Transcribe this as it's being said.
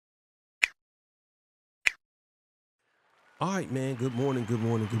All right, man. Good morning,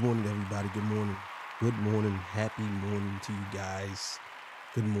 everybody. Good morning. Good morning. Happy morning to you guys.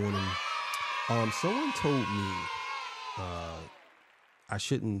 Good morning. Someone told me I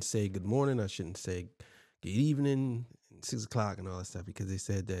shouldn't say good morning. I shouldn't say good evening, 6 o'clock and all that stuff because they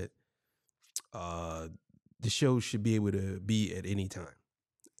said that the show should be able to be at any time.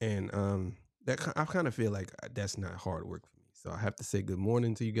 And I kind of feel like that's not hard work for me. So I have to say good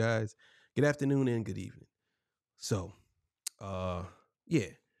morning to you guys, good afternoon, and good evening. So, yeah.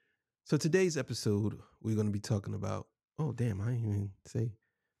 So today's episode, we're going to be talking about, oh, damn, I didn't even say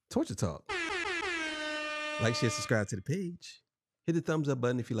torture talk. Like, share, subscribe to the page. Hit the thumbs up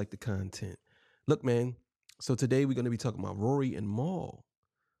button if you like the content. Look, man, so today we're going to be talking about Rory and Mal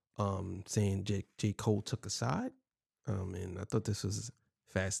saying J. Cole took a side. And I thought this was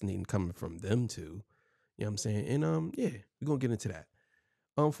fascinating coming from them too. You know what I'm saying? And yeah, we're going to get into that.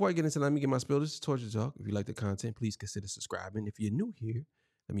 Before I get into that, let me get my spiel. This is Torture Talk. If you like the content, please consider subscribing. If you're new here,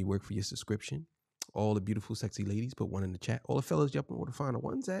 let me work for your subscription. All the beautiful, sexy ladies, put one in the chat. All the fellas, y'all know where to find the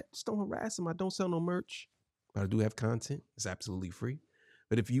ones at. Just don't harass them. I don't sell no merch, but I do have content. It's absolutely free.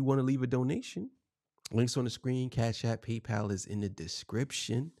 But if you want to leave a donation, links on the screen, Cash App, PayPal is in the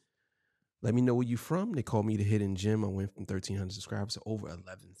description. Let me know where you're from. They call me the Hidden Gem. I went from 1,300 subscribers to over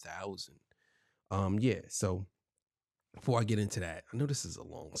 11,000. Yeah, so before I get into that, I know this is a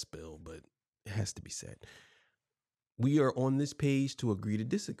long spill, but it has to be said. We are on this page to agree to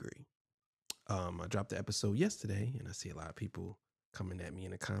disagree. I dropped the episode yesterday, and I see a lot of people coming at me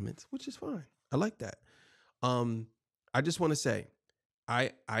in the comments, which is fine. I like that. I just want to say,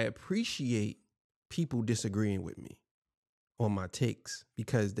 I appreciate people disagreeing with me on my takes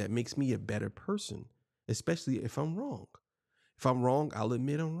because that makes me a better person, especially if I'm wrong. If I'm wrong, I'll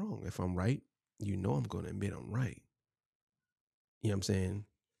admit I'm wrong. If I'm right, you know I'm going to admit I'm right. You know what I'm saying?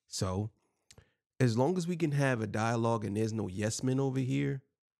 So as long as we can have a dialogue and there's no yes men over here,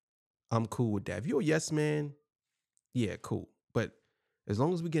 I'm cool with that. If you're a yes man, yeah, cool. But as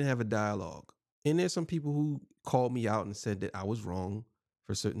long as we can have a dialogue, and there's some people who called me out and said that I was wrong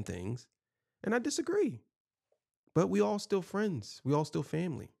for certain things, and I disagree. But we all still friends. We all still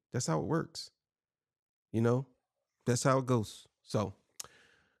family. That's how it works. You know, that's how it goes.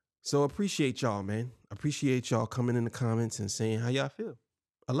 So appreciate y'all, man. Appreciate y'all coming in the comments and saying how y'all feel.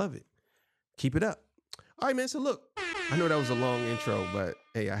 I love it. Keep it up. All right, man. So look, I know that was a long intro, but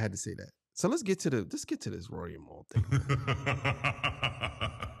hey, I had to say that. So let's get to this Rory and Mal thing.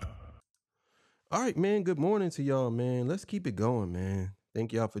 All right, man. Good morning to y'all, man. Let's keep it going, man.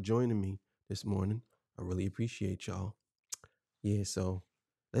 Thank y'all for joining me this morning. I really appreciate y'all. Yeah, so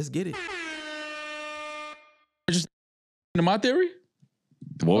let's get it. Just into my theory?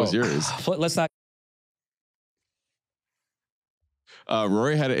 What was yours? Let's not.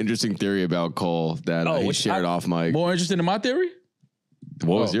 Rory had an interesting theory about Cole that he shared off mic. More interested in my theory?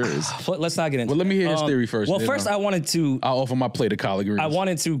 What was yours? Let's not get into. Well, let me hear his theory first. Well, first I wanted to. I'll offer my plate of collard greens. I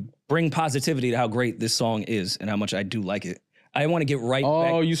wanted to bring positivity to how great this song is and how much I do like it. I want to get right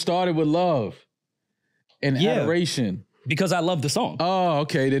back. Oh, you started with love and adoration. Because I love the song. Oh,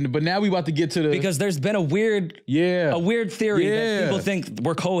 okay. Then, but now we about to get to the. Because there's been a weird theory that people think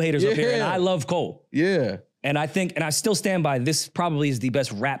we're Cole haters up here, and I love Cole. Yeah. And I think, and I still stand by, this probably is the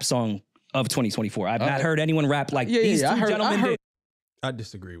best rap song of 2024. I've not heard anyone rap like these two gentlemen did. I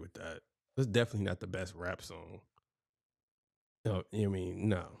disagree with that. It's definitely not the best rap song. No, I mean,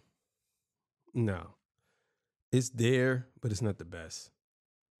 no. It's there, but it's not the best.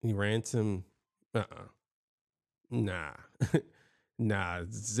 Ransom, nah.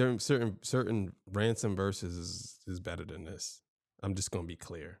 Certain Ransom verses is better than this. I'm just gonna be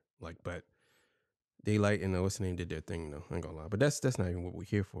clear. But Daylight and what's the name did their thing though. I ain't gonna lie. But that's not even what we're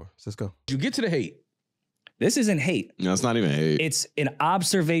here for. So let's go. You get to the hate. This isn't hate. No, it's not even hate. It's an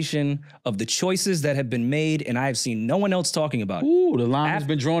observation of the choices that have been made, and I have seen no one else talking about it. Ooh, the line has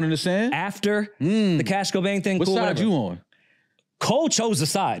been drawn in the sand. After the Cash Cobain thing, what side you on? Cole chose a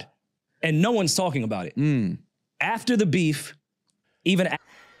side, and no one's talking about it. After the beef,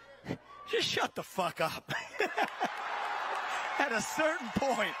 just shut the fuck up. At a certain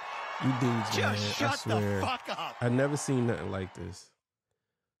point, you dudes, just man, shut the fuck up. I've never seen nothing like this.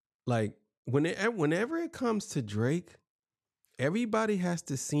 Like whenever it comes to Drake, everybody has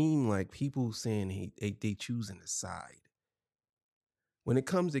to seem like people saying they choosing a side. When it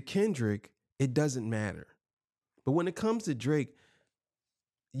comes to Kendrick, it doesn't matter. But when it comes to Drake,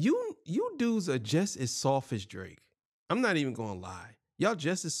 you dudes are just as soft as Drake. I'm not even gonna lie. Y'all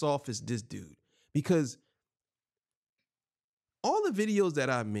just as soft as this dude. Because all the videos that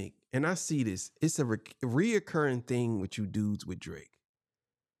I make, and I see this, it's a reoccurring thing with you dudes with Drake.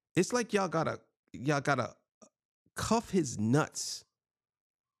 It's like y'all got a cuff his nuts.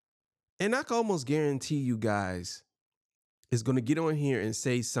 And I can almost guarantee you guys is going to get on here and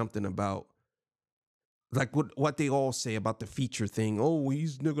say something about like what they all say about the feature thing. Oh,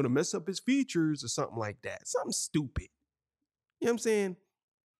 he's going to mess up his features or something like that. Something stupid. You know what I'm saying?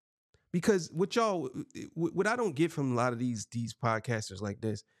 Because what I don't get from a lot of these podcasters like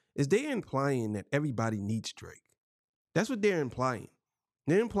this is they're implying that everybody needs Drake. That's what they're implying.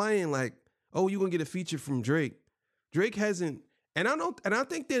 They're implying like, oh, you're going to get a feature from Drake. Drake hasn't, and I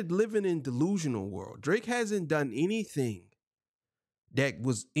think they're living in delusional world. Drake hasn't done anything that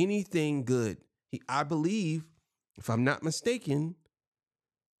was anything good. I believe, if I'm not mistaken,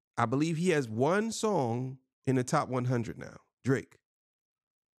 I believe he has one song in the top 100 now. Drake.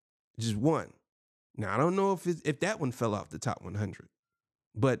 Just one. Now, I don't know if that one fell off the top 100,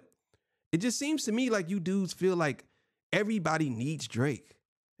 but it just seems to me like you dudes feel like everybody needs Drake.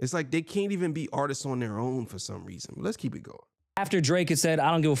 It's like they can't even be artists on their own for some reason. But let's keep it going. After Drake had said,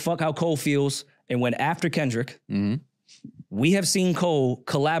 I don't give a fuck how Cole feels, and went after Kendrick, we have seen Cole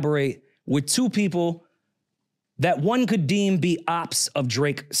collaborate with two people that one could deem be ops of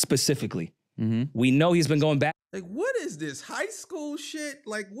Drake specifically. We know he's been going back. Like, what is this? High school shit?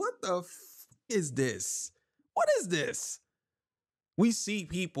 Like, what the f is this? What is this? We see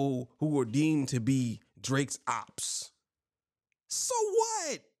people who are deemed to be Drake's ops. So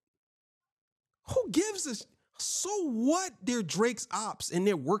what? Who gives a... So what? They're Drake's ops and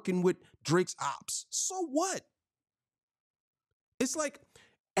they're working with Drake's ops. So what? It's like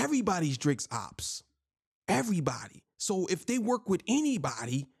everybody's Drake's ops. Everybody. So if they work with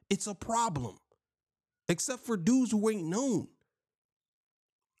anybody, it's a problem. Except for dudes who ain't known.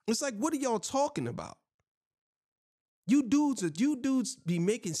 It's like, what are y'all talking about? You dudes be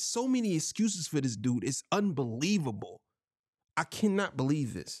making so many excuses for this dude. It's unbelievable. I cannot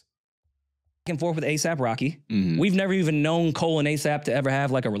believe this. Back and forth with A$AP Rocky. We've never even known Cole and A$AP to ever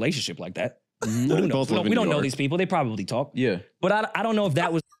have like a relationship like that. We don't know these people. They probably talk. Yeah. But I don't know if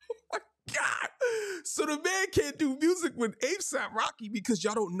that was... Oh my God. So the man can't do music with A$AP Rocky because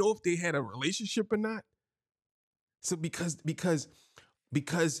y'all don't know if they had a relationship or not? So because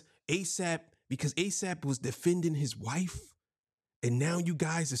A$AP was defending his wife, and now you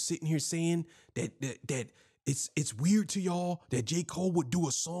guys are sitting here saying that it's weird to y'all that J. Cole would do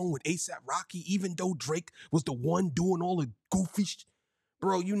a song with A$AP Rocky, even though Drake was the one doing all the goofy shit.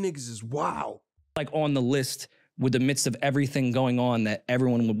 Bro, you niggas is wild. Like on the list with the midst of everything going on that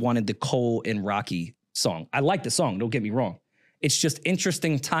everyone wanted the Cole and Rocky song. I like the song, don't get me wrong. It's just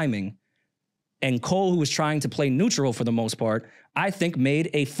interesting timing. And Cole, who was trying to play neutral for the most part, I think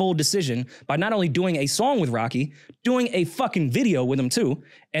made a full decision by not only doing a song with Rocky, doing a fucking video with him too,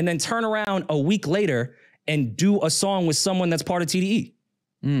 and then turn around a week later and do a song with someone that's part of TDE.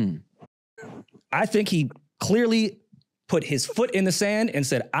 I think he clearly put his foot in the sand and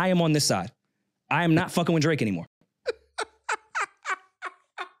said, I am on this side. I am not fucking with Drake anymore.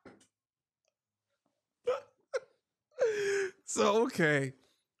 So, okay.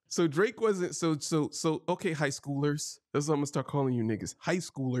 So Drake wasn't, okay, high schoolers. That's what I'm gonna start calling you niggas. High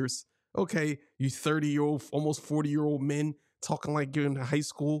schoolers. Okay, you 30-year-old, almost 40-year-old men talking like you're in high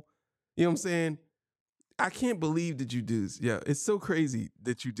school. You know what I'm saying? I can't believe that you dudes, it's so crazy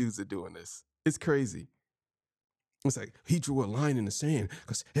that you dudes are doing this. It's crazy. It's like, he drew a line in the sand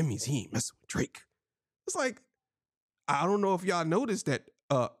because that means he ain't messing with Drake. It's like, I don't know if y'all noticed that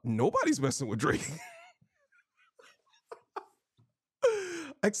nobody's messing with Drake.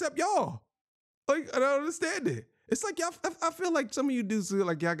 Except y'all. Like, I don't understand it. It's like, y'all, I feel like some of you dudes feel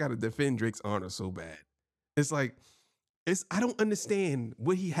like y'all got to defend Drake's honor so bad. It's like, I don't understand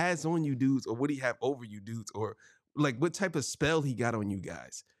what he has on you dudes or what he have over you dudes or like what type of spell he got on you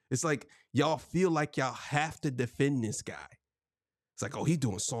guys. It's like, y'all feel like y'all have to defend this guy. It's like, oh, he's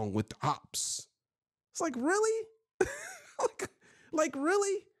doing a song with the ops. It's like, really? like,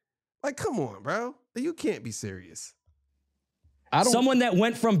 really? Like, come on, bro. You can't be serious. Someone that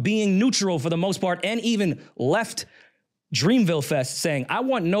went from being neutral for the most part and even left Dreamville Fest saying, I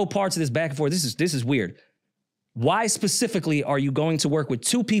want no parts of this back and forth. This is weird. Why specifically are you going to work with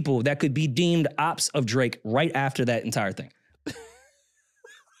two people that could be deemed ops of Drake right after that entire thing?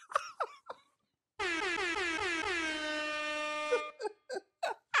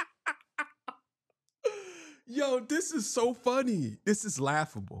 Yo, this is so funny. This is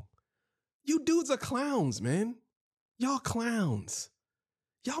laughable. You dudes are clowns, man. Y'all clowns.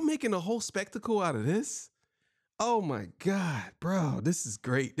 Y'all making a whole spectacle out of this? Oh my God, bro. This is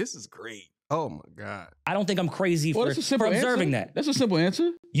great. This is great. Oh my God. I don't think I'm crazy for observing that. That's a simple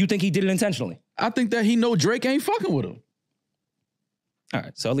answer. You think he did it intentionally? I think that he know Drake ain't fucking with him. All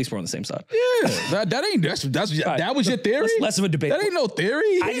right, so at least we're on the same side. Yeah, that was your theory. Less of a debate. That ain't no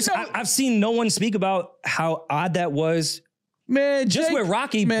theory. I've seen no one speak about how odd that was. Man, Just Jake, with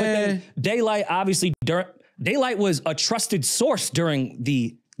Rocky, man. but then Daylight obviously Daylight was a trusted source during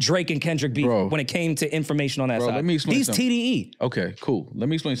the Drake and Kendrick beef when it came to information on that side. Let me explain These something. TDE. Okay, cool. Let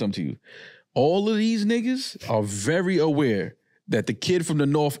me explain something to you. All of these niggas are very aware that the kid from the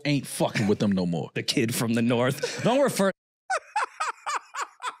north ain't fucking with them no more. The kid from the north. Don't refer.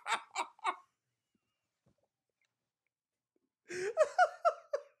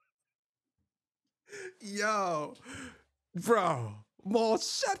 Yo, bro, Maul,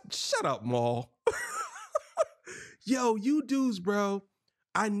 shut up, Maul. Yo, you dudes, bro.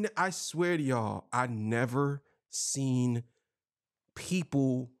 I swear to y'all, I never seen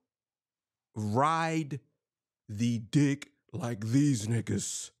people ride the dick like these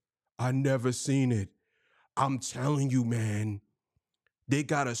niggas. I never seen it. I'm telling you, man. They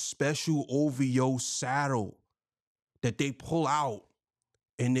got a special OVO saddle that they pull out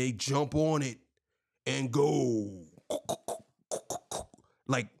and they jump on it and go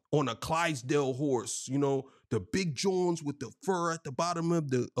like on a Clydesdale horse, you know, the big Jones with the fur at the bottom of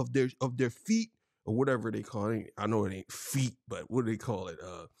their feet or whatever they call it. I know it ain't feet, but what do they call it?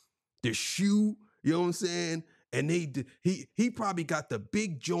 The shoe, you know what I'm saying? And he probably got the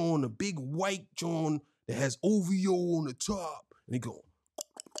big John, the big white John that has OVO on the top, and he go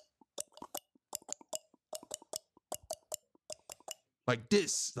like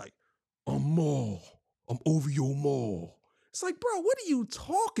this, like I'm Maul, I'm OVO Maul. It's like, bro, what are you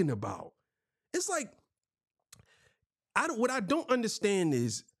talking about? It's like, what I don't understand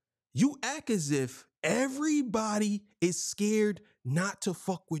is you act as if everybody is scared not to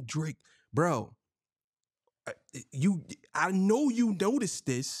fuck with Drake. Bro, I know you noticed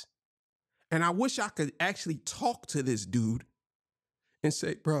this, and I wish I could actually talk to this dude and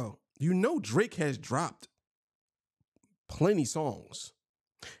say, bro, you know Drake has dropped plenty songs,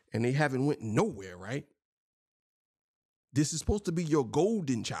 and they haven't went nowhere, right? This is supposed to be your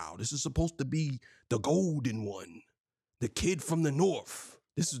golden child. This is supposed to be the golden one, the kid from the north.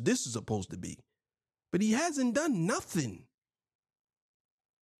 This is supposed to be. But he hasn't done nothing.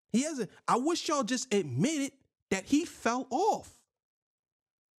 He hasn't. I wish y'all just admitted that he fell off.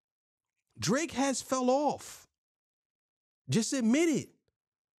 Drake has fell off. Just admit it.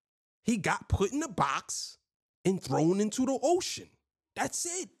 He got put in a box and thrown into the ocean. That's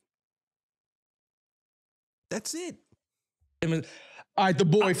it. That's it. All right, the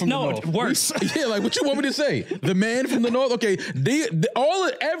boy from the north. No, worse. Yeah, like what you want me to say? The man from the north. Okay,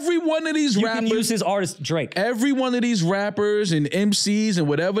 every one of these rappers. You can use his artist Drake. Every one of these rappers and MCs and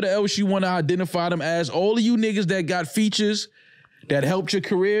whatever the else you want to identify them as. All of you niggas that got features that helped your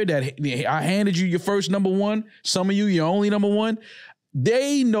career. That I handed you your first number one. Some of you your only number one.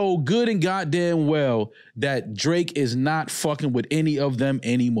 They know good and goddamn well that Drake is not fucking with any of them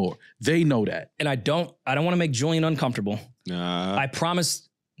anymore. They know that. And I don't want to make Julian uncomfortable. I promise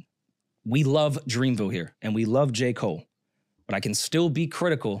we love Dreamville here and we love J. Cole, but I can still be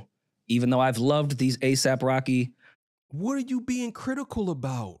critical, even though I've loved these A$AP Rocky. What are you being critical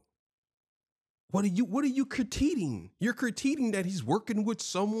about? What are you critiquing? You're critiquing that he's working with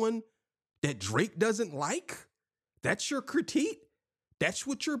someone that Drake doesn't like? That's your critique? That's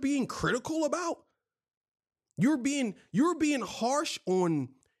what you're being critical about? You ain't being harsh on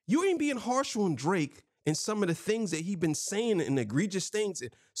Drake and some of the things that he been saying and egregious things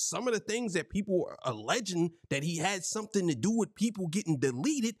and some of the things that people are alleging that he had something to do with people getting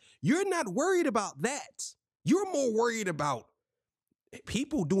deleted. You're not worried about that. You're more worried about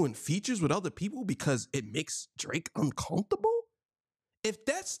people doing features with other people because it makes Drake uncomfortable? If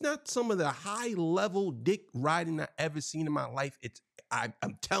that's not some of the high-level dick riding I've ever seen in my life,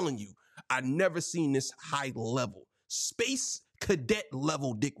 I'm telling you, I've never seen this high level. Space cadet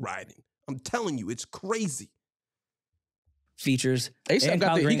level dick riding. I'm telling you, it's crazy. Features. He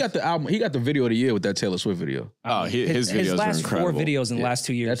got the album. He got the video of the year with that Taylor Swift video. Oh, his videos last are incredible. 4 videos in the last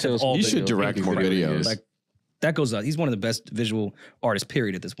 2 years. You should direct more videos. Like that goes up. He's one of the best visual artists,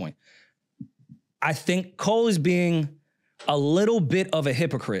 period, at this point. I think Cole is being a little bit of a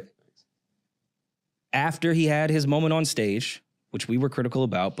hypocrite after he had his moment on stage, which we were critical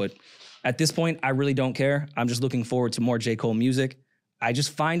about, but at this point, I really don't care. I'm just looking forward to more J. Cole music. I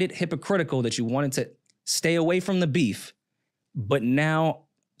just find it hypocritical that you wanted to stay away from the beef, but now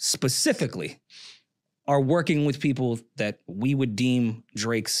specifically are working with people that we would deem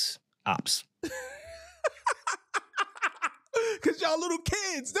Drake's ops. Because y'all little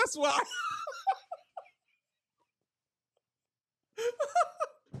kids, that's why.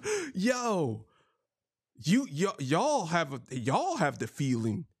 y'all have the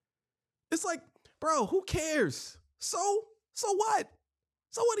feeling. It's like, bro, who cares? So what?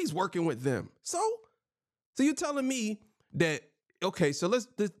 So what? He's working with them. So you're telling me that, okay, so let's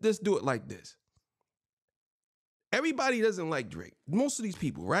do it like this. Everybody doesn't like Drake. Most of these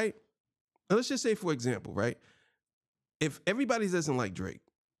people, right? Now let's just say, for example, right? If everybody doesn't like Drake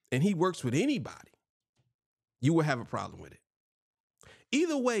and he works with anybody, you will have a problem with it.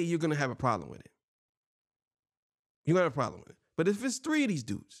 Either way, you're going to have a problem with it. You're going to have a problem with it. But if it's three of these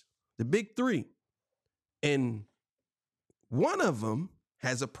dudes, the big three, and one of them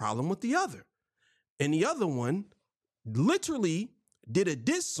has a problem with the other, and the other one literally did a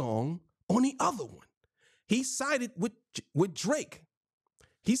diss song on the other one. He sided with Drake.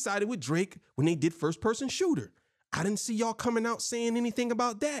 He sided with Drake when they did First Person Shooter. I didn't see y'all coming out saying anything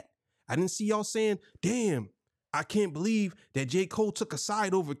about that. I didn't see y'all saying, damn, I can't believe that J. Cole took a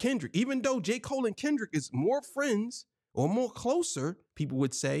side over Kendrick. Even though J. Cole and Kendrick is more friends or more closer, people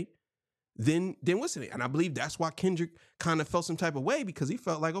would say, than what's it? And I believe that's why Kendrick kind of felt some type of way, because he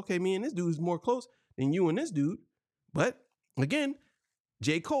felt like, okay, me and this dude is more close than you and this dude. But again,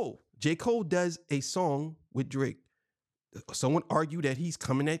 J. Cole does a song with Drake. Someone argued that he's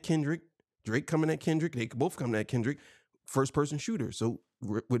coming at Kendrick, Drake coming at Kendrick. They could both come at Kendrick, First Person Shooter. So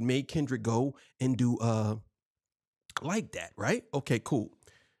would make Kendrick go and do like that, right? Okay, cool.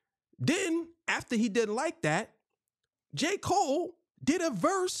 Then after he did like that, J. Cole did a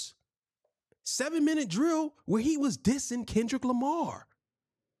verse, 7-minute drill, where he was dissing Kendrick Lamar.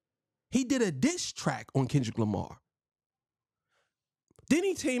 He did a diss track on Kendrick Lamar. Then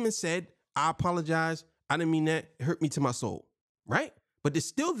he came and said, I apologize. I didn't mean that. It hurt me to my soul, right? But it's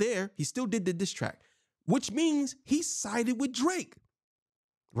still there. He still did the diss track, which means he sided with Drake,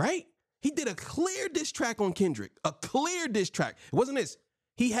 right? He did a clear diss track on Kendrick, a clear diss track. It wasn't this.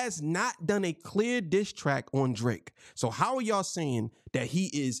 He has not done a clear diss track on Drake. So how are y'all saying that he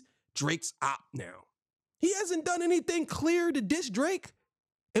is Drake's op now? He hasn't done anything clear to diss Drake.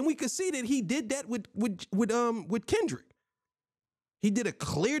 And we could see that he did that with Kendrick. He did a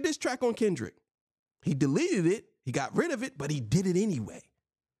clear diss track on Kendrick. He deleted it. He got rid of it, but he did it anyway.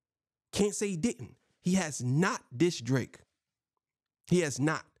 Can't say he didn't. He has not dissed Drake. He has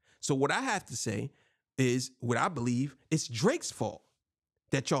not. So what I have to say is, what I believe, it's Drake's fault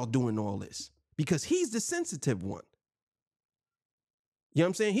that y'all doing all this, because he's the sensitive one. You know what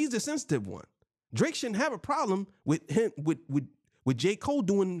I'm saying? He's the sensitive one. Drake shouldn't have a problem with him, with J. Cole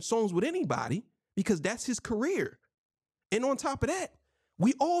doing songs with anybody, because that's his career. And on top of that,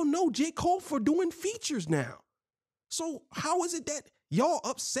 we all know J. Cole for doing features now. So how is it that y'all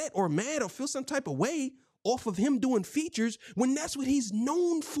upset or mad or feel some type of way off of him doing features when that's what he's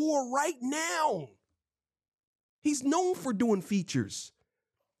known for right now? He's known for doing features.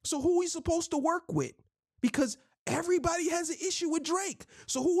 So who are we supposed to work with? Because everybody has an issue with Drake.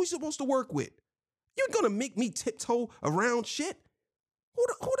 So who are we supposed to work with? You're going to make me tiptoe around shit? Who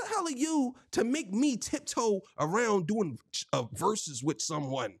the hell are you to make me tiptoe around doing verses with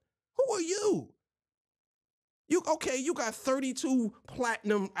someone? Who are you? You got 32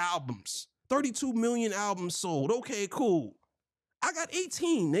 platinum albums, 32 million albums sold. Okay, cool. I got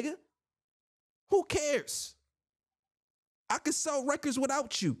 18, nigga. Who cares? I could sell records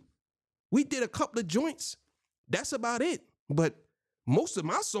without you. We did a couple of joints. That's about it. But most of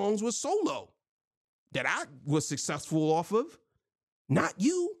my songs were solo that I was successful off of. Not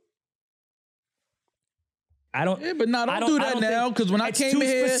you. I don't do that now, because when I came in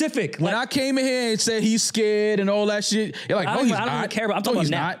here, specific. When I came in here and said he's scared and all that shit, you're like, no, he's not. I don't even care about. I'm talking about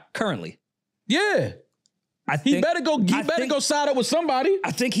now, currently. Yeah, he better go side up with somebody.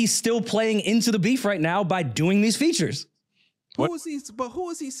 I think he's still playing into the beef right now by doing these features. Who is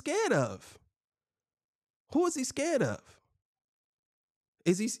he scared of? Who is he scared of?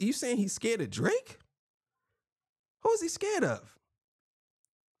 You saying he's scared of Drake? Who is he scared of?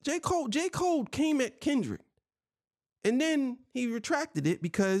 J. Cole came at Kendrick, and then he retracted it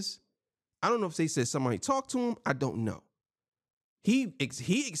because I don't know if they said somebody talked to him. I don't know. He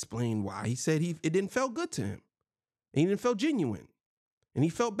explained why. He said it didn't feel good to him, and he didn't feel genuine, and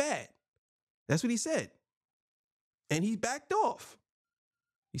he felt bad. That's what he said, and he backed off.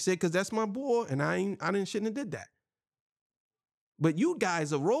 He said, "Cause that's my boy, and I shouldn't have did that." But you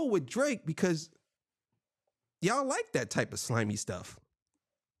guys are roll with Drake because y'all like that type of slimy stuff.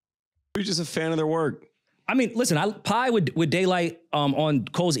 We're just a fan of their work. I mean, listen, Pie with Daylight on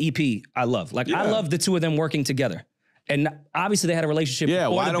Cole's EP, I love. I love the two of them working together. And obviously they had a relationship. Yeah,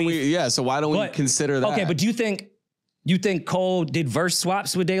 so why don't we consider that? Okay, but do you think Cole did verse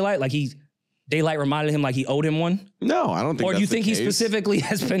swaps with Daylight? Like Daylight reminded him like he owed him one? No, I don't think. Or do you think he specifically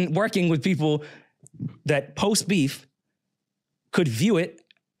has been working with people that post beef could view it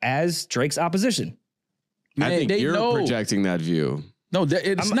as Drake's opposition. I think you're projecting that view. No,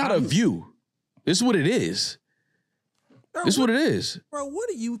 it's not a view. This is what it is. Bro, This is what it is. Bro, what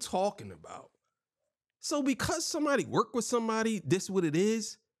are you talking about? So because somebody worked with somebody, this what it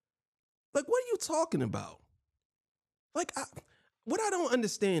is? Like, what are you talking about? Like, what I don't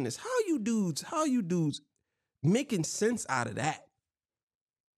understand is how you dudes making sense out of that.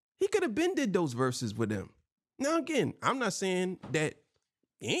 He could have been did those verses with them. Now, again, I'm not saying that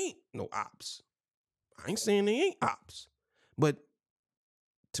he ain't no ops. I ain't saying they ain't ops. But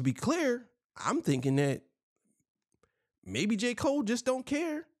to be clear, I'm thinking that maybe J. Cole just don't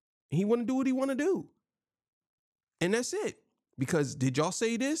care. He want to do what he want to do. And that's it. Because did y'all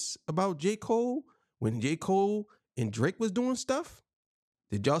say this about J. Cole when J. Cole and Drake was doing stuff?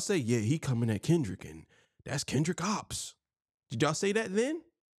 Did y'all say, yeah, he coming at Kendrick and that's Kendrick ops? Did y'all say that then?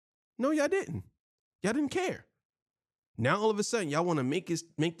 No, y'all didn't. Y'all didn't care. Now all of a sudden y'all want to make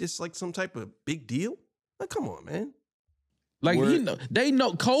this like some type of big deal? Like, come on, man. Like they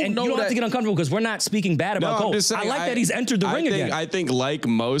know Cole And know you don't that have to get uncomfortable because we're not speaking bad about Cole. Saying, I like that he's entered the ring again. I think like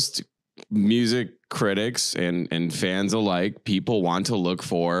most music critics and fans alike, people want to look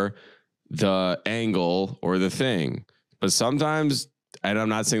for the angle or the thing. But sometimes, and I'm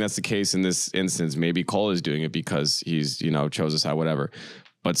not saying that's the case in this instance, maybe Cole is doing it because he's, chose a side, whatever.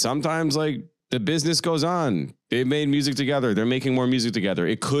 But sometimes like the business goes on. They've made music together. They're making more music together.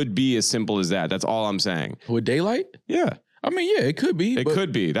 It could be as simple as that. That's all I'm saying. With Daylight? Yeah. I mean, yeah, it could be. It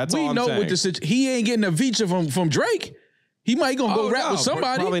could be. That's all I'm saying. We know what he ain't getting a feature from Drake. He might gonna go rap with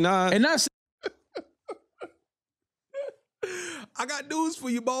somebody. Probably not. And that's I got news for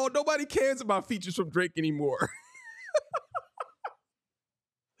you, Ball. Nobody cares about features from Drake anymore.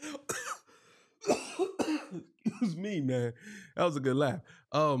 Excuse me, man. That was a good laugh.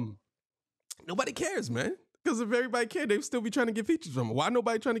 Nobody cares, man. Because if everybody cared, they'd still be trying to get features from him. Why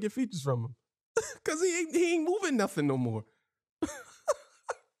nobody trying to get features from him? Because he ain't moving nothing no more.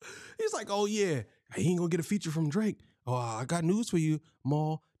 He's like, oh yeah, he ain't gonna get a feature from Drake. Oh, I got news for you,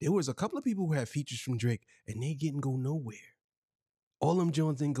 Maul. There was a couple of people who had features from Drake, and they didn't go nowhere. All them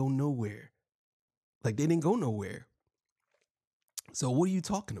Jones didn't go nowhere. Like, they didn't go nowhere. So what are you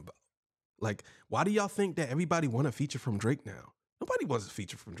talking about? Like, why do y'all think that everybody want a feature from Drake now? Nobody wants a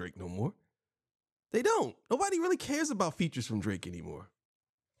feature from Drake no more. They don't. Nobody really cares about features from Drake anymore.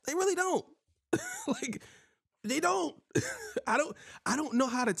 They really don't. Like, they don't. I don't know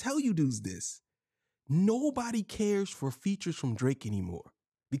how to tell you dudes this. Nobody cares for features from Drake anymore.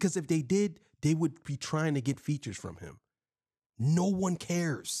 Because if they did, they would be trying to get features from him. No one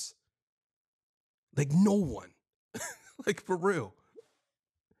cares. Like, no one. Like, for real.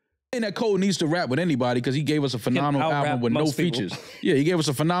 and that Cole needs to rap with anybody because he gave us a phenomenal album with no features. Yeah, he gave us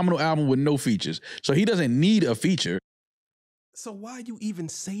a phenomenal album with no features. So he doesn't need a feature. So why you even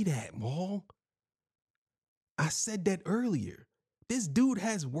say that, Maul? I said that earlier. This dude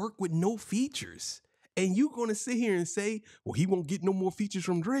has work with no features. And you gonna sit here and say, well, he won't get no more features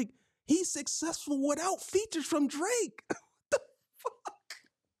from Drake. He's successful without features from Drake. What the fuck?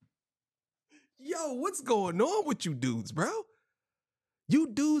 Yo, what's going on with you dudes, bro? You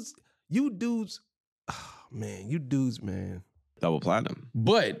dudes, oh, man, you dudes, man. Double platinum.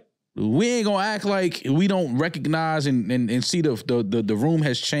 But we ain't gonna act like we don't recognize and see the room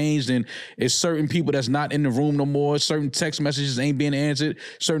has changed and it's certain people that's not in the room no more. Certain text messages ain't being answered.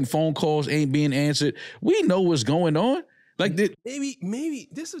 Certain phone calls ain't being answered. We know what's going on. Like maybe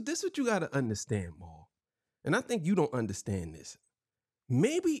this is what you gotta understand, Maul. And I think you don't understand this.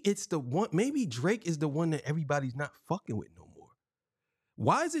 Maybe it's the one. Maybe Drake is the one that everybody's not fucking with no more.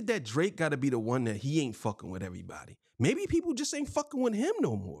 Why is it that Drake got to be the one that he ain't fucking with everybody? Maybe people just ain't fucking with him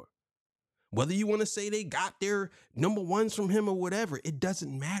no more. Whether you want to say they got their number ones from him or whatever, it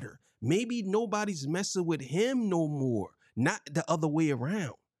doesn't matter. Maybe nobody's messing with him no more, not the other way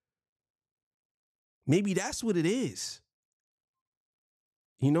around. Maybe that's what it is.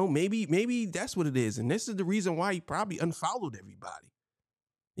 You know, maybe that's what it is. And this is the reason why he probably unfollowed everybody.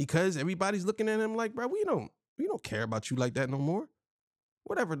 Because everybody's looking at him like, bro, we don't care about you like that no more.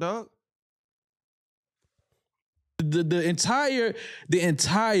 Whatever, dog. the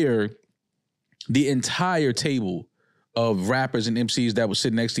entire table of rappers and MCs that were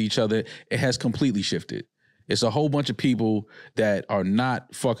sitting next to each other, it has completely shifted. It's a whole bunch of people that are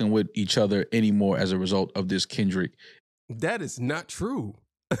not fucking with each other anymore as a result of this Kendrick. That is not true.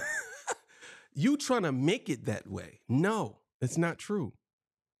 You trying to make it that way. No, it's not true.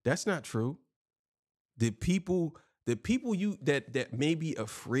 That's not true. The people you that may be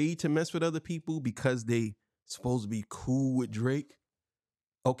afraid to mess with other people because they supposed to be cool with Drake.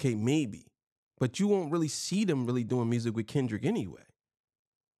 Okay, maybe. but you won't really see them really doing music with Kendrick anyway.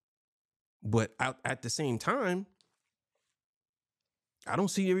 But at the same time, I don't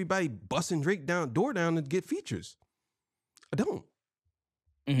see everybody busting Drake door down to get features. I don't.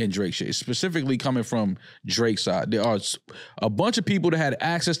 And Drake shit, specifically coming from Drake's side. There are a bunch of people that had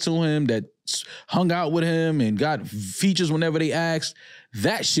access to him, that hung out with him and got features whenever they asked.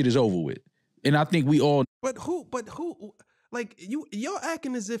 That shit is over with. And I think we all... But who, like, y'all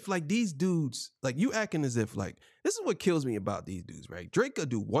acting as if, like, these dudes, like, you acting as if, like, this is what kills me about these dudes, right? Drake could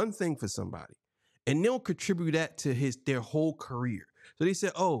do one thing for somebody, and they'll contribute that to their whole career. So they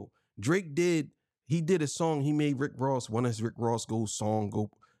said, oh, Drake did a song, he made Rick Ross, one of his Rick Ross song go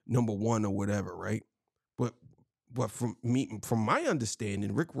 #1 or whatever, right? But from my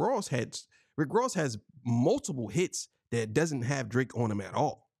understanding, Rick Ross has multiple hits that doesn't have Drake on them at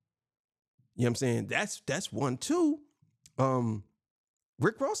all. You know what I'm saying? That's one. Two,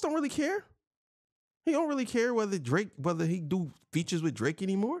 Rick Ross don't really care. He don't really care whether he do features with Drake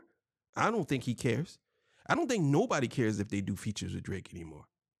anymore. I don't think he cares. I don't think nobody cares if they do features with Drake anymore.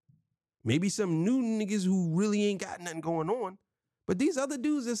 Maybe some new niggas who really ain't got nothing going on. But these other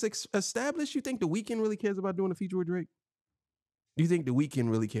dudes that's established, you think The Weeknd really cares about doing a feature with Drake? Do you think The Weeknd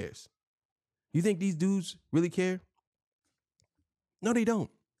really cares? You think these dudes really care? No, they don't.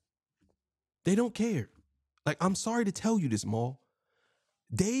 They don't care. Like, I'm sorry to tell you this, Maul.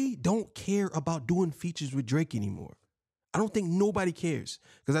 They don't care about doing features with Drake anymore. I don't think nobody cares.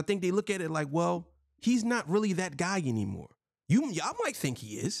 Because I think they look at it like, well, he's not really that guy anymore. Y'all might think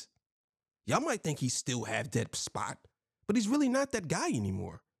he is. Y'all might think he still have that spot. But he's really not that guy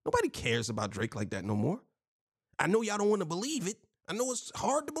anymore. Nobody cares about Drake like that no more. I know y'all don't want to believe it. I know it's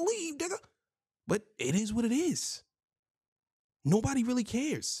hard to believe, nigga. But it is what it is. Nobody really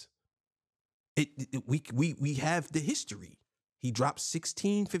cares. We have the history. He dropped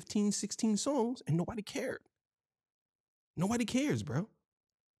 15, 16 songs and nobody cared. Nobody cares, bro.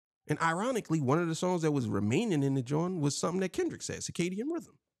 And ironically, one of the songs that was remaining in the joint was something that Kendrick said, Circadian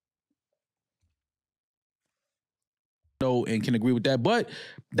Rhythm. No, and can agree with that. But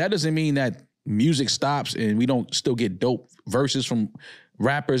that doesn't mean that music stops and we don't still get dope verses from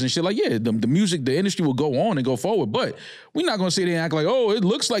rappers and shit. Like, yeah, the music, the industry will go on and go forward, but we're not gonna sit there and act like, oh, it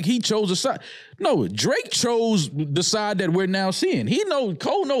looks like he chose a side. No, Drake chose the side that we're now seeing.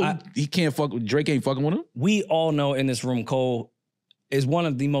 Cole knows he can't fuck with Drake, ain't fucking with him. We all know in this room, Cole is one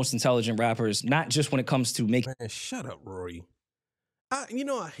of the most intelligent rappers, not just when it comes to making. Man, shut up, Rory. I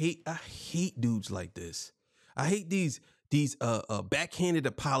hate dudes like this. I hate these backhanded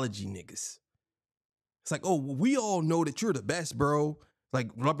apology niggas. It's like, oh, we all know that you're the best, bro. Like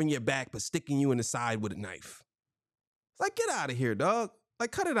rubbing your back, but sticking you in the side with a knife. It's like, get out of here, dog.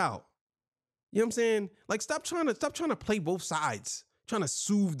 Like, cut it out. You know what I'm saying? Like, stop trying to play both sides. Trying to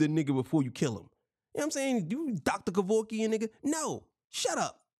soothe the nigga before you kill him. You know what I'm saying? You Dr. Kevorkian nigga. No, shut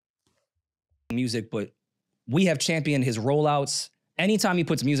up. Music, but we have championed his rollouts. Anytime he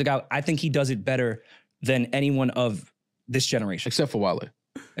puts music out, I think he does it better than anyone of this generation. Except for Wale.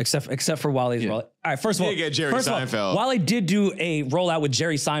 Except for Wale's rollout. All right, first of all, get Jerry Seinfeld. Wale did do a rollout with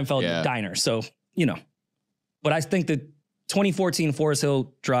Jerry Seinfeld in the diner, so, you know. But I think the 2014 Forest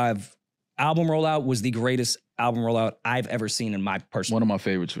Hill Drive album rollout was the greatest album rollout I've ever seen in my personal. One of my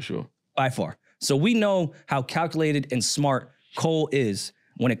favorites for sure. By far. So we know how calculated and smart Cole is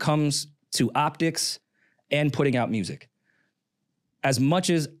when it comes to optics and putting out music. As much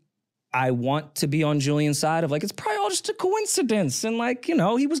as I want to be on Julian's side of like, it's probably all just a coincidence. And like, you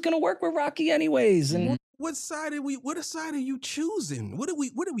know, he was going to work with Rocky anyways. And what side are you choosing? What are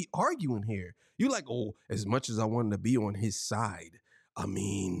we arguing here? You like, oh, as much as I wanted to be on his side, I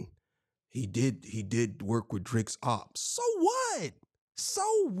mean, he did work with Drake's ops. So what? So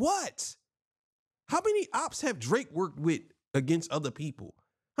what? How many ops have Drake worked with against other people?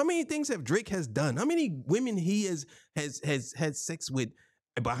 How many things have Drake has done? How many women he has had sex with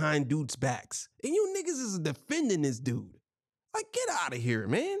behind dudes' backs? And you niggas is defending this dude. Like, get out of here,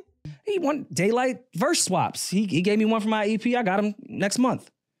 man. He won Daylight verse swaps. He gave me one for my EP. I got him next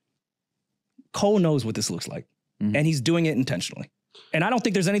month. Cole knows what this looks like. Mm-hmm. And he's doing it intentionally. And I don't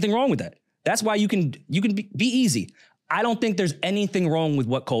think there's anything wrong with that. That's why you can be easy. I don't think there's anything wrong with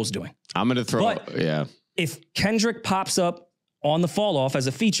what Cole's doing. I'm going to throw, if Kendrick pops up on the fall off as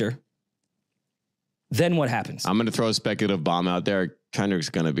a feature, then what happens? I'm going to throw a speculative bomb out there. Kendrick's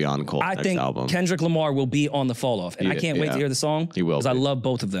going to be on Cole's next album. Kendrick Lamar will be on the fall off. And I can't wait to hear the song. He will. Because I love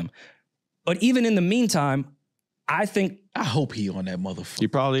both of them. But even in the meantime, I hope he on that motherfucker. He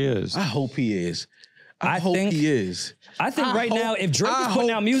probably is. I hope he is. I hope think he is. I think right now, if Drake is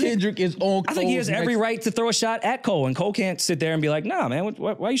putting out music, Kendrick is on. I think he has Cole's every next- right to throw a shot at Cole, and Cole can't sit there and be like, "Nah, man,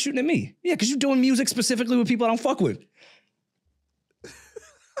 why are you shooting at me?" Yeah, because you're doing music specifically with people I don't fuck with.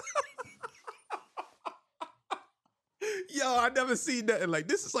 Yo, I never seen nothing like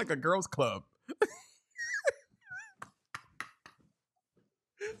this. Is like a girls' club.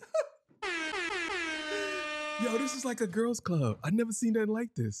 Yo, this is like a girls' club. I never seen nothing like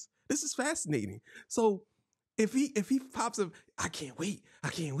this. This is fascinating. So if he pops up, I can't wait.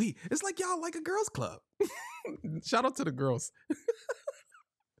 It's like y'all like a girls' club. Shout out to the girls.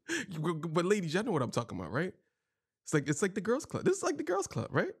 But ladies, y'all know what I'm talking about, right? It's like the girls' club. This is like the girls' club,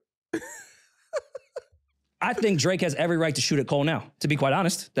 right? I think Drake has every right to shoot at Cole now, to be quite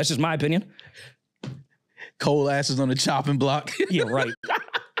honest. That's just my opinion. Cole ass is on the chopping block. Yeah, right.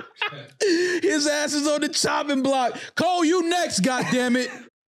 His ass is on the chopping block. Cole, you next, goddammit.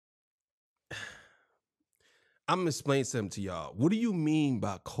 I'm gonna explain something to y'all. What do you mean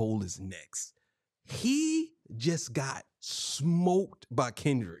by Cole is next? He just got smoked by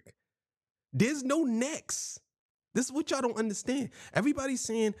Kendrick. There's no next. This is what y'all don't understand. Everybody's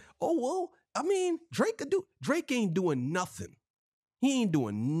saying, oh, well, I mean, Drake ain't doing nothing. He ain't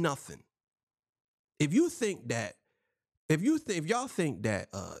doing nothing. If y'all think that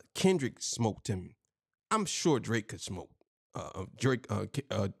Kendrick smoked him, I'm sure Drake could smoke.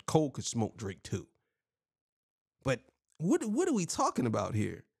 Cole could smoke Drake too. But what are we talking about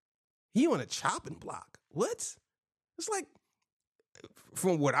here? He on a chopping block. What? It's like,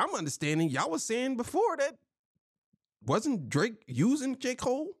 from what I'm understanding, y'all was saying before that wasn't Drake using J.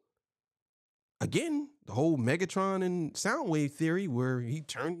 Cole? Again, the whole Megatron and Soundwave theory where he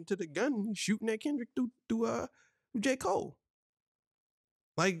turned into the gun and shooting at Kendrick through J. Cole.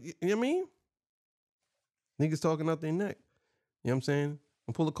 Like, you know what I mean? Niggas talking out their neck. You know what I'm saying?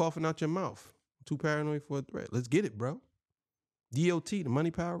 And pull a coffin out your mouth. Too paranoid for a threat. Let's get it, bro. DOT, the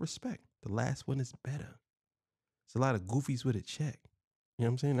money, power, respect. The last one is better. It's a lot of goofies with a check. You know what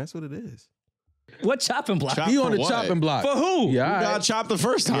I'm saying? That's what it is. What chopping block? Chop He for on the what? chopping block. For who? Yeah, You all got right. chopped the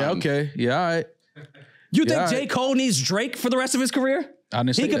first time. Yeah, okay. Yeah, all right. You think Yeah, J. Cole needs Drake for the rest of his career? I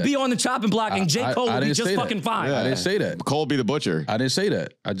didn't say He could that. be on the chopping block and J. Cole I would be didn't just say that. fucking fine. I didn't say that. Cole be the butcher. I didn't say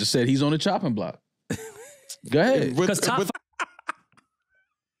that. I just said he's on the chopping block. Go ahead. Because top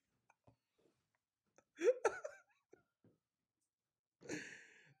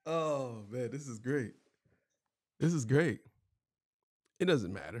Oh, man, this is great. This is great. It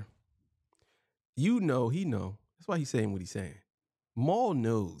doesn't matter. You know, he know. That's why he's saying what he's saying. Maul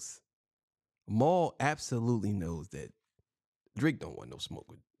knows. Maul absolutely knows that Drake don't want no smoke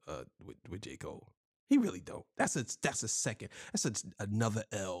with J. Cole. He really don't. That's another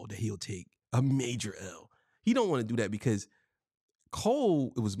L that he'll take. A major L. He don't want to do that because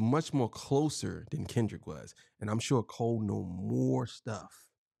Cole, it was much more closer than Kendrick was. And I'm sure Cole know more stuff.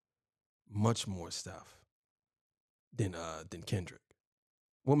 Much more stuff than Kendrick.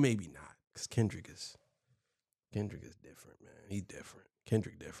 Well, maybe not, because Kendrick is different, man. He different.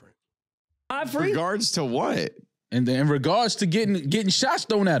 Kendrick different. Regards to what? And then in regards to getting shots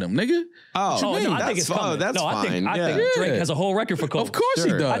thrown at him, nigga. Oh, Oh, no, I that's think it's fine. coming. That's no, I fine. think Yeah. Drake Yeah. has a whole record for Cole. Of course he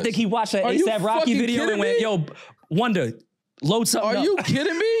Sure. does. I think he watched that Are you ASAP Rocky fucking video and kidding went, me? yo, Wonder, load something Are up. you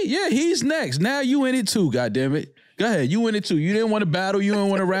kidding me? Yeah, he's next. Now you in it too, goddammit. Go ahead, you in it too. You didn't want to battle, you didn't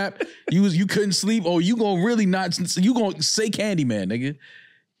want to rap. You couldn't sleep. Oh, you gonna really not, you gonna say Candyman, nigga.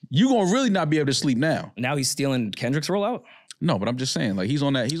 You gonna really not be able to sleep now. Now he's stealing Kendrick's rollout? No, but I'm just saying, like he's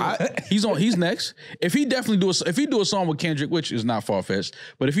on that. He's next. If he definitely if he do a song with Kendrick, which is not far fetched,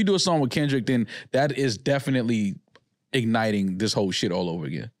 but if he do a song with Kendrick, then that is definitely igniting this whole shit all over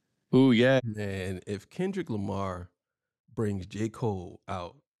again. Ooh, yeah. Man, if Kendrick Lamar brings J. Cole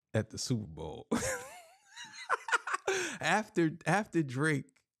out at the Super Bowl after Drake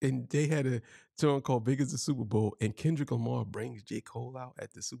and they had a song called Big as the Super Bowl, and Kendrick Lamar brings J. Cole out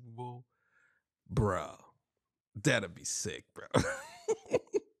at the Super Bowl, bro, that'd be sick, bro.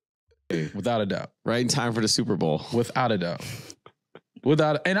 Without a doubt. Right in time for the Super Bowl. Without a doubt.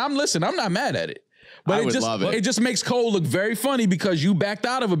 And I'm not mad at it. But I would love it. It just makes Cole look very funny because you backed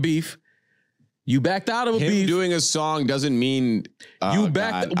out of a beef. Him Doing a song doesn't mean you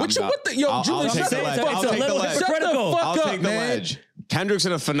backed. What the yo, Julius? take Shut the the ledge. fuck I'll up. take the ledge. Shut the fuck I'll up, take the man. ledge. Kendrick's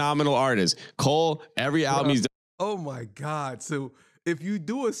a phenomenal artist. Cole, every album he's done. Oh my God. So if you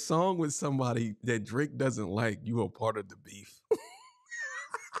do a song with somebody that Drake doesn't like, you are part of the beef.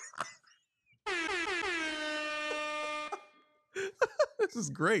 This is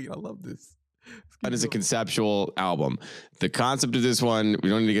great. I love this. It's That is a conceptual album. The concept of this one, we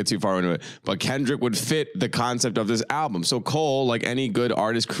don't need to get too far into it, but Kendrick would fit the concept of this album. So Cole, like any good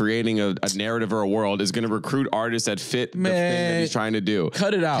artist creating a narrative or a world, is going to recruit artists that fit the thing that he's trying to do.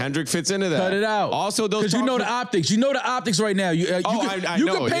 Cut it out. Kendrick fits into that. Cut it out. Also, those because you know the optics. You know the optics right now. You I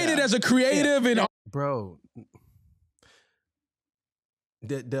can paint it as a creative and Bro,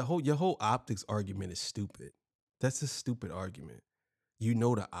 your whole optics argument is stupid. That's a stupid argument. You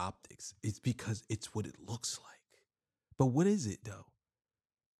know the optics. It's because it's what it looks like. But what is it though?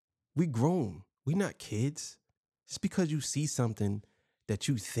 We grown. We not kids. Just because you see something that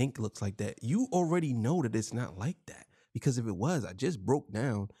you think looks like that, you already know that it's not like that. Because if it was, I just broke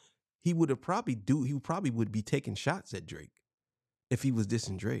down, he would probably be taking shots at Drake if he was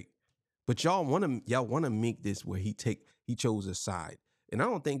dissing Drake. But y'all want to make this where he chose a side. And I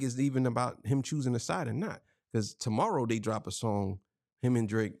don't think it's even about him choosing a side or not. Because tomorrow they drop a song, him and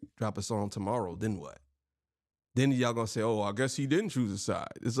Drake drop a song tomorrow, then what? Then y'all gonna say, oh, I guess he didn't choose a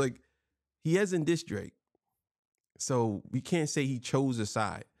side. It's like, he hasn't dissed Drake. So we can't say he chose a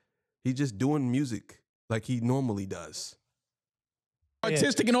side. He's just doing music like he normally does.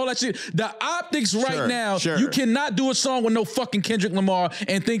 Artistic and all that shit. The optics right now, you cannot do a song with no fucking Kendrick Lamar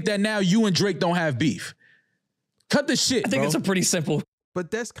and think that now you and Drake don't have beef. Cut the shit, I think bro. it's a pretty simple. But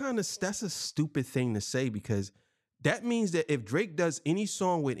that's a stupid thing to say, because that means that if Drake does any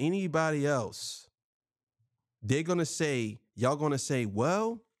song with anybody else, y'all gonna say,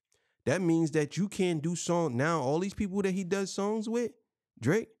 well, that means that you can't do song now. All these people that he does songs with,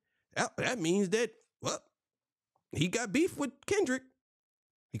 Drake, that means that, well, he got beef with Kendrick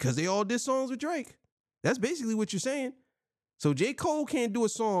because they all did songs with Drake. That's basically what you're saying. So J. Cole can't do a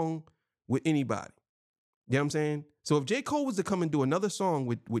song with anybody. You know what I'm saying? So if J. Cole was to come and do another song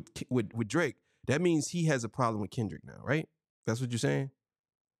with Drake, that means he has a problem with Kendrick now, right? That's what you're saying?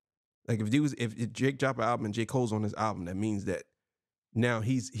 Like if Drake dropped an album and J. Cole's on his album, that means that now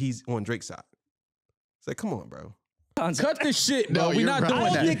he's on Drake's side. It's like, come on, bro. Cut this shit, no, we're not doing I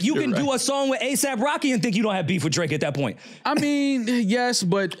don't that. think you can do a song with A$AP Rocky and think you don't have beef with Drake at that point. I mean, yes,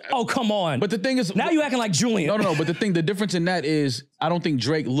 but oh, come on. But the thing is, now you acting like Julian. No. But the difference in that is, I don't think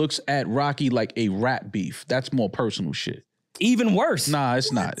Drake looks at Rocky like a rap beef. That's more personal shit. Even worse. Nah,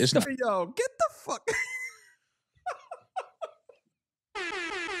 it's not. It's not. Yo, get the fuck.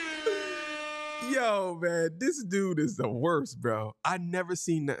 Yo, man, this dude is the worst, bro. I never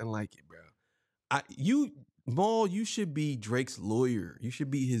seen nothing like it, bro. Maul, you should be Drake's lawyer. You should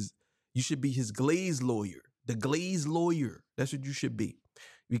be his Glaze lawyer. The Glaze lawyer. That's what you should be.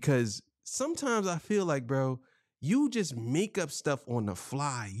 Because sometimes I feel like, bro, you just make up stuff on the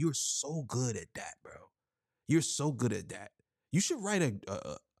fly. You're so good at that, bro. You're so good at that. You should write a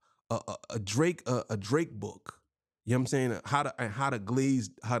Drake book. You know what I'm saying? How to glaze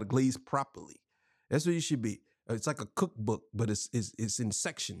properly. That's what you should be. It's like a cookbook, but it's in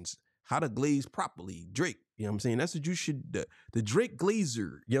sections. How to glaze properly, Drake. You know what I'm saying? That's what you should, the Drake Glazer, you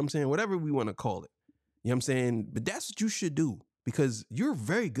know what I'm saying? Whatever we want to call it. You know what I'm saying? But that's what you should do, because you're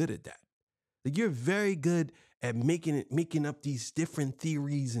very good at that. Like, you're very good at making up these different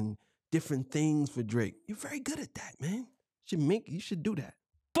theories and different things for Drake. You're very good at that, man. You should do that.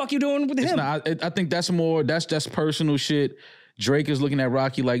 Fuck you doing with him? I think that's personal shit. Drake is looking at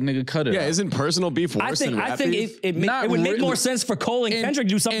Rocky like, nigga, cut it out. Isn't personal beef worse than rap beef? it would make more sense for Cole and Kendrick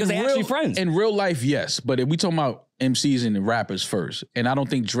to do something because they're actually friends. In real life, yes. But if we talking about MCs and rappers first, and I don't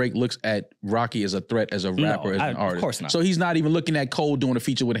think Drake looks at Rocky as a threat as a rapper, as an artist. Of course not. So he's not even looking at Cole doing a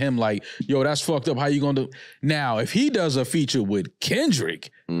feature with him like, yo, that's fucked up. How you gonna do? Now, if he does a feature with Kendrick,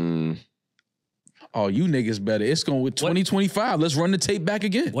 oh, you niggas better. It's going with 2025. Let's run the tape back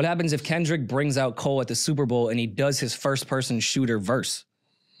again. What happens if Kendrick brings out Cole at the Super Bowl and he does his first-person shooter verse?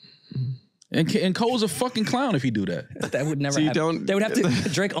 And Cole's a fucking clown if he do that. That would never happen. They would have to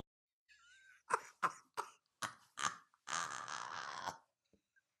Drake.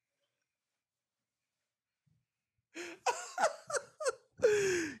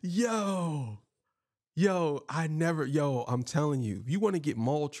 I'm telling you, if you want to get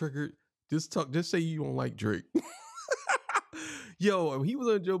Maul triggered, just say you don't like Drake. Yo, he was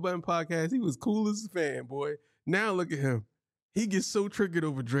on Joe Budden podcast. He was cool as a fan, boy. Now look at him. He gets so triggered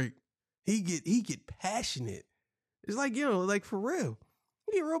over Drake. He get passionate. It's like, like for real.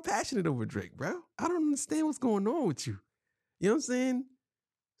 You get real passionate over Drake, bro. I don't understand what's going on with you. You know what I'm saying?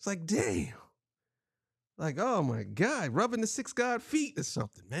 It's like, damn. Like, oh my God, rubbing the 6 God feet or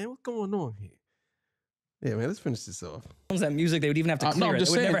something, man. What's going on here? Yeah, man, let's finish this off. That music, they would even have to clear it. It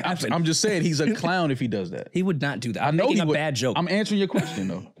would never happen. I'm just saying he's a clown if he does that. He would not do that. I'm know making he a would. bad joke. I'm answering your question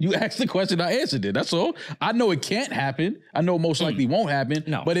though. You asked the question, I answered it. That's all. I know it can't happen. I know it most likely won't happen.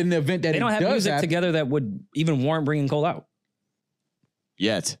 No. But in the event that they don't have does music happen, together that would even warrant bringing Cole out.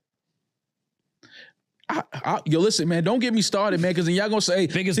 Yet. Yo, listen, man, don't get me started, man, because then y'all gonna say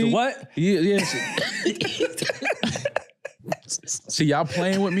Big as the what? Yes. See, y'all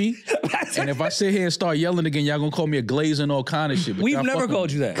playing with me, and if I sit here and start yelling again, y'all gonna call me a glazer and all kind of shit. But We've y'all never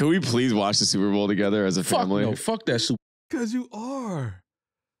called you that. Can we please watch the Super Bowl together as a Fuck family? no, fuck that Super. Because you are.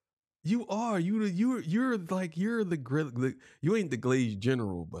 You are. You're like you're the grill. You ain't the glazed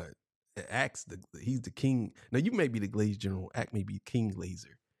general, but Axe he's the king. Now you may be the glazed general. Axe may be king glazer.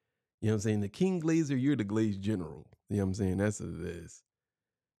 You know what I'm saying? The king glazer, you're the glazed general. You know what I'm saying? That's what it is.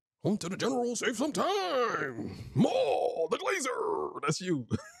 Home to the general, save some time. More the glazer. That's you.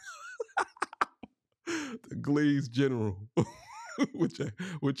 The glazed general with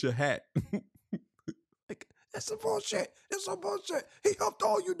your hat. Like, that's some bullshit. That's some bullshit. He helped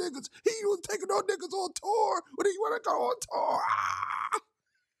all you niggas. He was taking all niggas on tour. When he want to go on tour. Ah!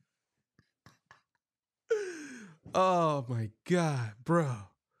 Oh my God, bro.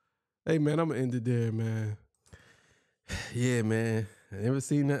 Hey man, I'm gonna end it there, man. Yeah, man. I never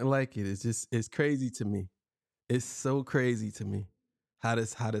seen nothing like it. It's crazy to me. It's so crazy to me how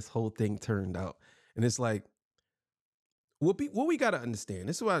this whole thing turned out. And it's like, what we gotta understand.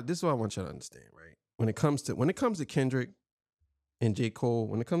 This is what I want y'all to understand, right? When it comes to Kendrick and J. Cole,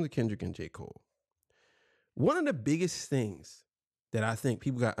 one of the biggest things that I think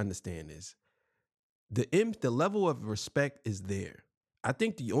people gotta understand is the level of respect is there. I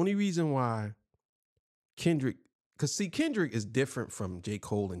think the only reason why Kendrick is different from J.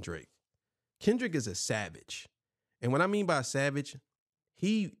 Cole and Drake. Kendrick is a savage. And what I mean by savage,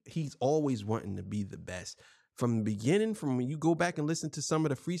 he's always wanting to be the best. From the beginning, from when you go back and listen to some of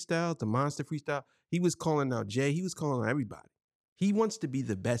the freestyles, the Monster freestyle, he was calling out Jay, he was calling out everybody. He wants to be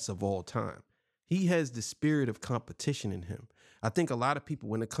the best of all time. He has the spirit of competition in him. I think a lot of people,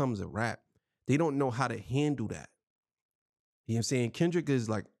 when it comes to rap, they don't know how to handle that. You know what I'm saying? Kendrick is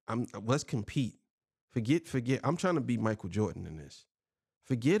like, let's compete. Forget. I'm trying to be Michael Jordan in this.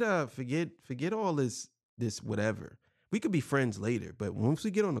 Forget all this whatever. We could be friends later, but once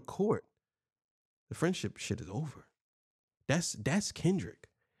we get on the court, the friendship shit is over. That's Kendrick.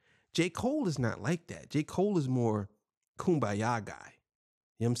 J. Cole is not like that. J. Cole is more kumbaya guy.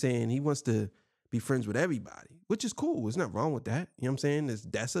 You know what I'm saying? He wants to be friends with everybody, which is cool. There's nothing wrong with that. You know what I'm saying?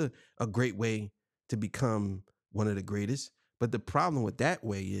 That's a great way to become one of the greatest. But the problem with that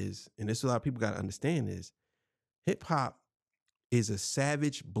way is, and this is a lot of people got to understand, is hip hop is a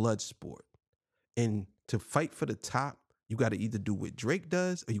savage blood sport. And to fight for the top, you got to either do what Drake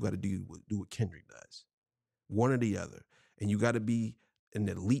does or you got to do what Kendrick does. One or the other. And you got to be an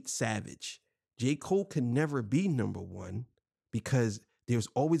elite savage. J. Cole can never be number one because there's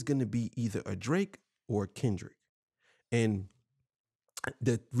always going to be either a Drake or a Kendrick. And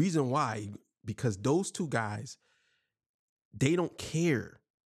the reason why, because those two guys, they don't care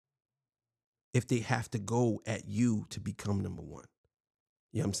if they have to go at you to become number one.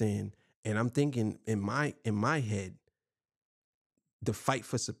 You know what I'm saying? And I'm thinking in my head, the fight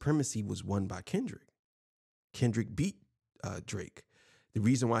for supremacy was won by Kendrick. Kendrick beat Drake. The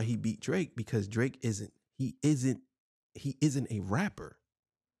reason why he beat Drake, because Drake isn't a rapper.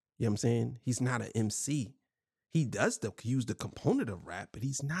 You know what I'm saying? He's not an MC. He does use the component of rap, but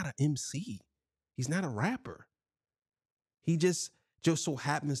he's not an MC. He's not a rapper. He just so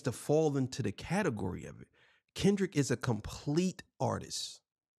happens to fall into the category of it. Kendrick is a complete artist.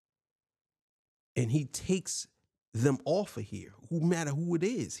 And he takes them off of here, no matter who it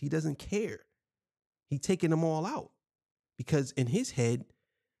is. He doesn't care. He's taking them all out. Because in his head,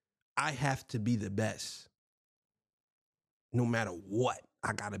 I have to be the best. No matter what,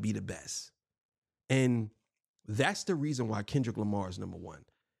 I gotta be the best. And that's the reason why Kendrick Lamar is number one.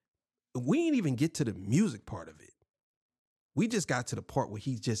 We ain't even get to the music part of it. We just got to the part where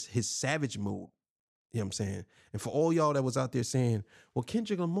he's just his savage mode. You know what I'm saying? And for all y'all that was out there saying, well,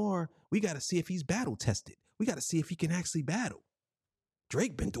 Kendrick Lamar, we got to see if he's battle tested. We got to see if he can actually battle.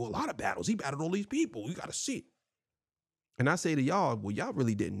 Drake been through a lot of battles. He battled all these people. We got to see it. And I say to y'all, well, y'all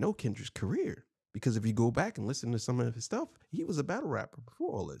really didn't know Kendrick's career. Because if you go back and listen to some of his stuff, he was a battle rapper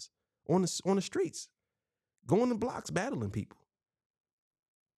before all this. On the streets. Going to blocks, battling people.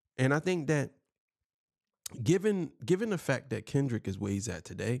 And I think that given the fact that Kendrick is where he's at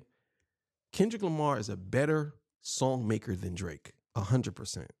today, Kendrick Lamar is a better song maker than Drake,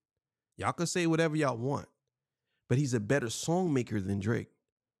 100%. Y'all can say whatever y'all want, but he's a better song maker than Drake.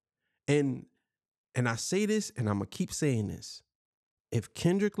 And And I say this, and I'm going to keep saying this. If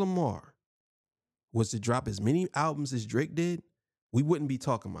Kendrick Lamar was to drop as many albums as Drake did, we wouldn't be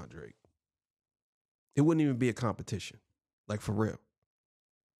talking about Drake. It wouldn't even be a competition. Like, for real.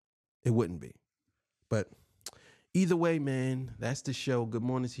 It wouldn't be. But either way, man, that's the show. Good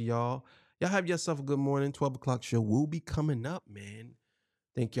morning to y'all. Y'all have yourself a good morning. 12 o'clock show will be coming up, man.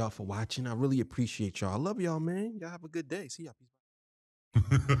 Thank y'all for watching. I really appreciate y'all. I love y'all, man. Y'all have a good day. See y'all.